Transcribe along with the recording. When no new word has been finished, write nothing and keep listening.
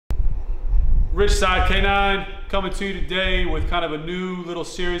Ridgeside K9 coming to you today with kind of a new little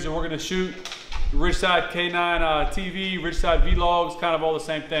series that we're going to shoot. Ridgeside K9 TV, Ridgeside Vlogs, kind of all the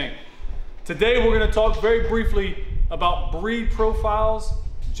same thing. Today we're going to talk very briefly about breed profiles,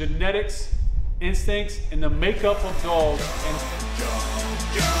 genetics, instincts, and the makeup of dogs.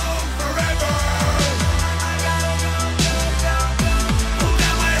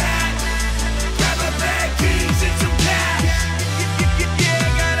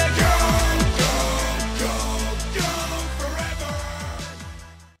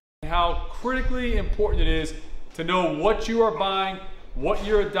 How critically important it is to know what you are buying, what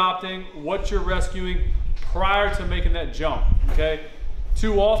you're adopting, what you're rescuing prior to making that jump, okay?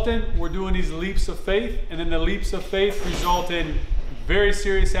 Too often we're doing these leaps of faith, and then the leaps of faith result in very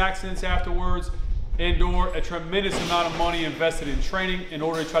serious accidents afterwards and/or a tremendous amount of money invested in training in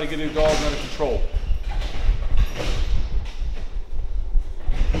order to try to get a dog under control.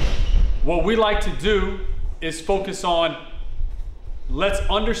 What we like to do is focus on, let's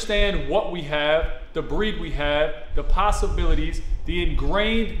understand what we have, the breed we have, the possibilities, the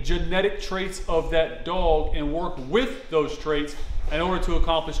ingrained genetic traits of that dog, and work with those traits in order to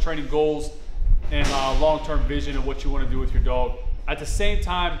accomplish training goals and long-term vision of what you want to do with your dog. At the same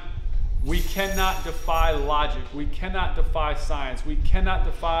time, we cannot defy logic. We cannot defy science. We cannot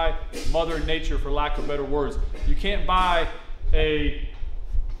defy Mother Nature, for lack of better words. You can't buy a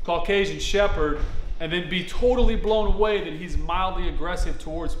Caucasian Shepherd and then be totally blown away that he's mildly aggressive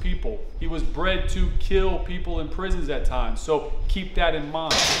towards people. He was bred to kill people in prisons at times, so keep that in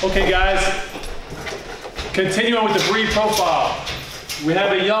mind. Okay guys, continuing with the breed profile. We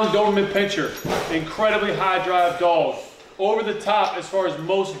have a young Doberman Pinscher, incredibly high drive dog. Over the top as far as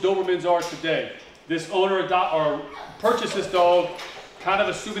most Dobermans are today. This owner purchased this dog kind of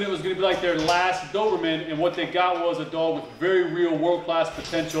assuming it was going to be like their last Doberman, and what they got was a dog with very real world-class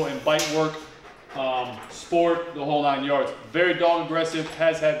potential in bite work, sport, the whole 9 yards. Very dog aggressive,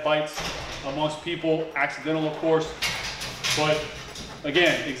 has had bites amongst people, accidental of course, but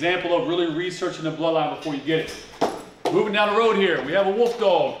again, example of really researching the bloodline before you get it. Moving down the road here, we have a wolf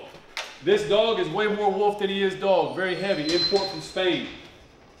dog. This dog is way more wolf than he is dog, very heavy, import from Spain.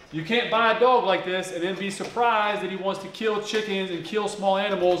 You can't buy a dog like this and then be surprised that he wants to kill chickens and kill small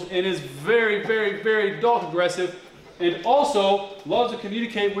animals, and is very, very, very dog aggressive, and also loves to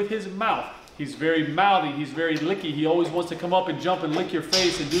communicate with his mouth. He's very mouthy, he's very licky. He always wants to come up and jump and lick your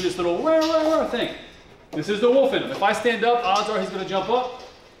face and do this little rah thing. This is the wolf in him. If I stand up, odds are he's going to jump up.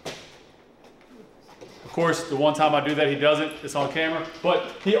 Of course, the one time I do that, he doesn't. It's on camera. But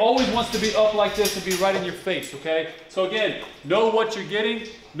he always wants to be up like this and be right in your face, okay? So again, know what you're getting,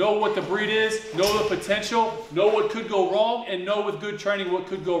 know what the breed is, know the potential, know what could go wrong, and know with good training what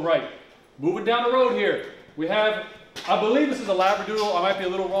could go right. Moving down the road here, we have, I believe this is a Labradoodle. I might be a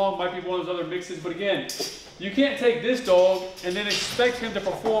little wrong, might be one of those other mixes, but again, you can't take this dog and then expect him to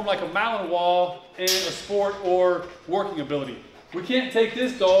perform like a Malinois in a sport or working ability. We can't take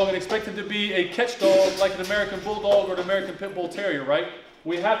this dog and expect him to be a catch dog like an American Bulldog or an American Pit Bull Terrier, right?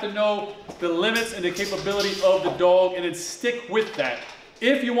 We have to know the limits and the capability of the dog and then stick with that.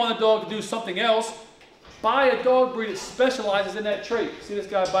 If you want a dog to do something else, buy a dog breed that specializes in that trait. See this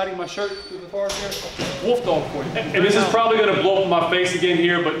guy biting my shirt through the forest here? Wolf dog for you. And this is probably going to blow up my face again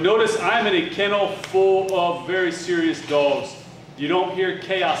here, but notice I'm in a kennel full of very serious dogs. You don't hear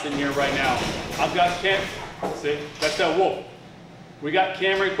chaos in here right now. I've got see, that's that wolf. We got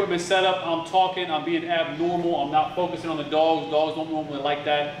camera equipment set up. I'm talking, I'm being abnormal. I'm not focusing on the dogs. Dogs don't normally like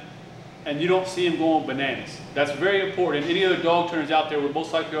that. And you don't see him going bananas. That's very important. Any other dog trainers out there would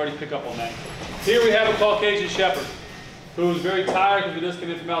most likely already pick up on that. Here we have a Caucasian Shepherd who's very tired because we just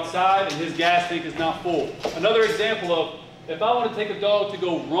came in from outside and his gas tank is not full. Another example of, if I want to take a dog to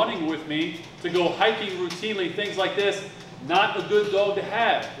go running with me, to go hiking routinely, things like this, not a good dog to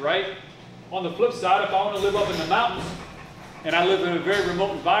have, right? On the flip side, if I want to live up in the mountains, and I live in a very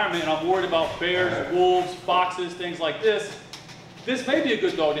remote environment and I'm worried about bears, wolves, foxes, things like this, this may be a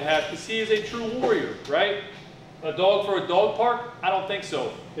good dog to have because he is a true warrior, right? A dog for a dog park? I don't think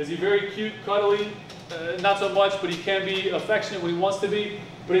so. Is he very cute, cuddly? Not so much, but he can be affectionate when he wants to be.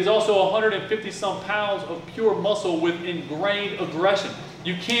 But he's also 150 some pounds of pure muscle with ingrained aggression.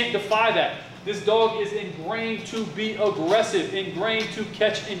 You can't defy that. This dog is ingrained to be aggressive, ingrained to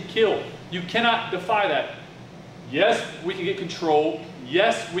catch and kill. You cannot defy that. Yes, we can get control.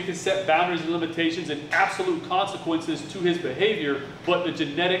 Yes, we can set boundaries and limitations and absolute consequences to his behavior, but the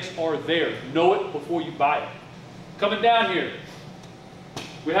genetics are there. Know it before you buy it. Coming down here,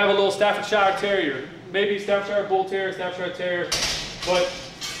 we have a little Staffordshire Terrier. Maybe Staffordshire Bull Terrier, Staffordshire Terrier, but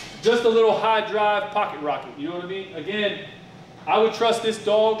just a little high drive pocket rocket. You know what I mean? Again, I would trust this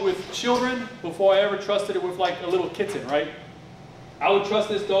dog with children before I ever trusted it with like a little kitten, right? I would trust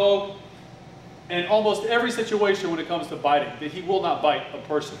this dog in almost every situation when it comes to biting, that he will not bite a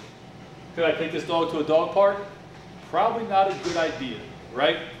person. Could I take this dog to a dog park? Probably not a good idea,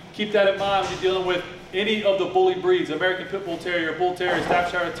 right? Keep that in mind when you're dealing with any of the bully breeds, American Pit Bull Terrier, Bull Terrier,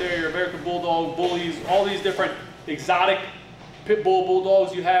 Staffordshire Terrier, American Bulldog, Bullies, all these different exotic Pit Bull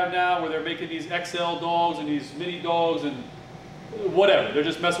Bulldogs you have now where they're making these XL dogs and these mini dogs and whatever. They're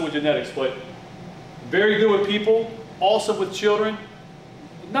just messing with genetics, but very good with people, awesome with children,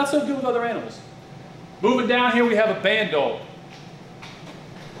 not so good with other animals. Moving down here, we have a band dog.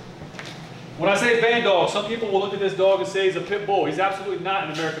 When I say band dog, some people will look at this dog and say he's a pit bull. He's absolutely not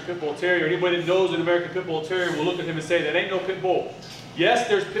an American Pit Bull Terrier. Anybody that knows an American Pit Bull Terrier will look at him and say that ain't no pit bull. Yes,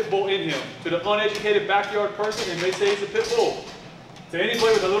 there's pit bull in him. To the uneducated backyard person, they may say he's a pit bull. To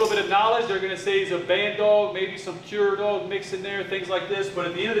anybody with a little bit of knowledge, they're going to say he's a band dog, maybe some cure dog mixed in there, things like this. But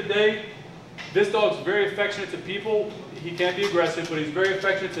at the end of the day, this dog's very affectionate to people. He can be aggressive, but he's very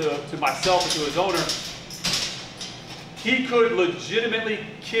affectionate to myself and to his owner. He could legitimately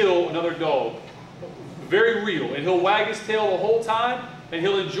kill another dog. Very real. And he'll wag his tail the whole time, and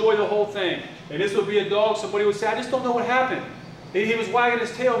he'll enjoy the whole thing. And this would be a dog, somebody would say, I just don't know what happened. He was wagging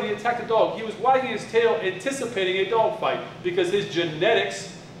his tail and he attacked the dog. He was wagging his tail anticipating a dog fight because his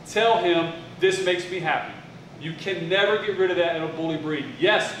genetics tell him this makes me happy. You can never get rid of that in a bully breed.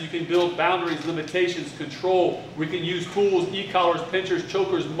 Yes, you can build boundaries, limitations, control. We can use tools, e-collars, pinchers,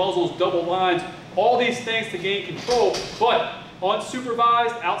 chokers, muzzles, double lines, all these things to gain control. But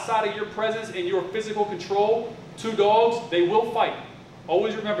unsupervised, outside of your presence and your physical control, two dogs, they will fight.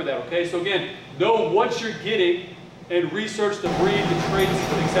 Always remember that, okay? So again, know what you're getting and research the breed, the traits,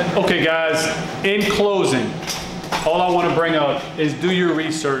 etc. Okay guys, in closing, all I want to bring up is do your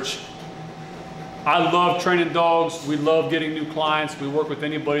research. I love training dogs. We love getting new clients. We work with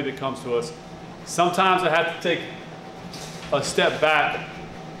anybody that comes to us. Sometimes I have to take a step back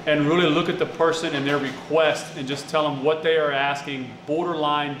and really look at the person and their request and just tell them what they are asking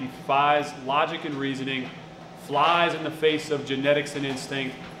borderline defies logic and reasoning, flies in the face of genetics and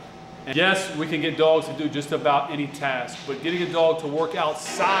instinct. And yes, we can get dogs to do just about any task, but getting a dog to work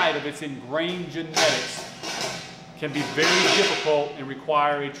outside of its ingrained genetics can be very difficult and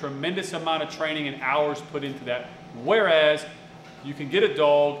require a tremendous amount of training and hours put into that. Whereas you can get a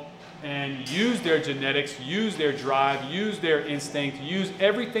dog and use their genetics, use their drive, use their instinct, use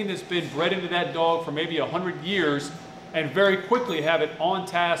everything that's been bred into that dog for maybe 100 years and very quickly have it on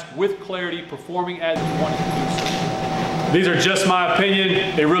task with clarity, performing as you want it to do so. These are just my opinion.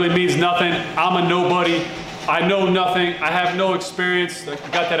 It really means nothing. I'm a nobody. I know nothing. I have no experience. I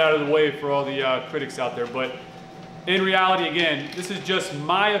got that out of the way for all the critics out there. But in reality, again, this is just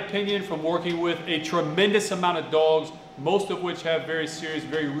my opinion from working with a tremendous amount of dogs, most of which have very serious,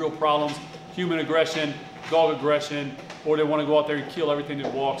 very real problems, human aggression, dog aggression, or they want to go out there and kill everything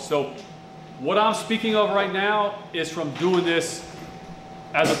that walks. So what I'm speaking of right now is from doing this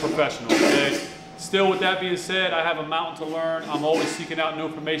as a professional, okay? Still, with that being said, I have a mountain to learn. I'm always seeking out new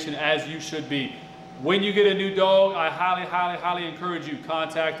information, as you should be. When you get a new dog, I highly, highly, highly encourage you,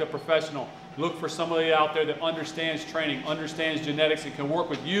 contact a professional. Look for somebody out there that understands training, understands genetics, and can work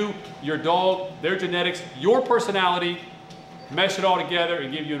with you, your dog, their genetics, your personality, mesh it all together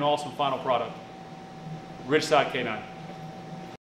and give you an awesome final product. Ridgeside K9.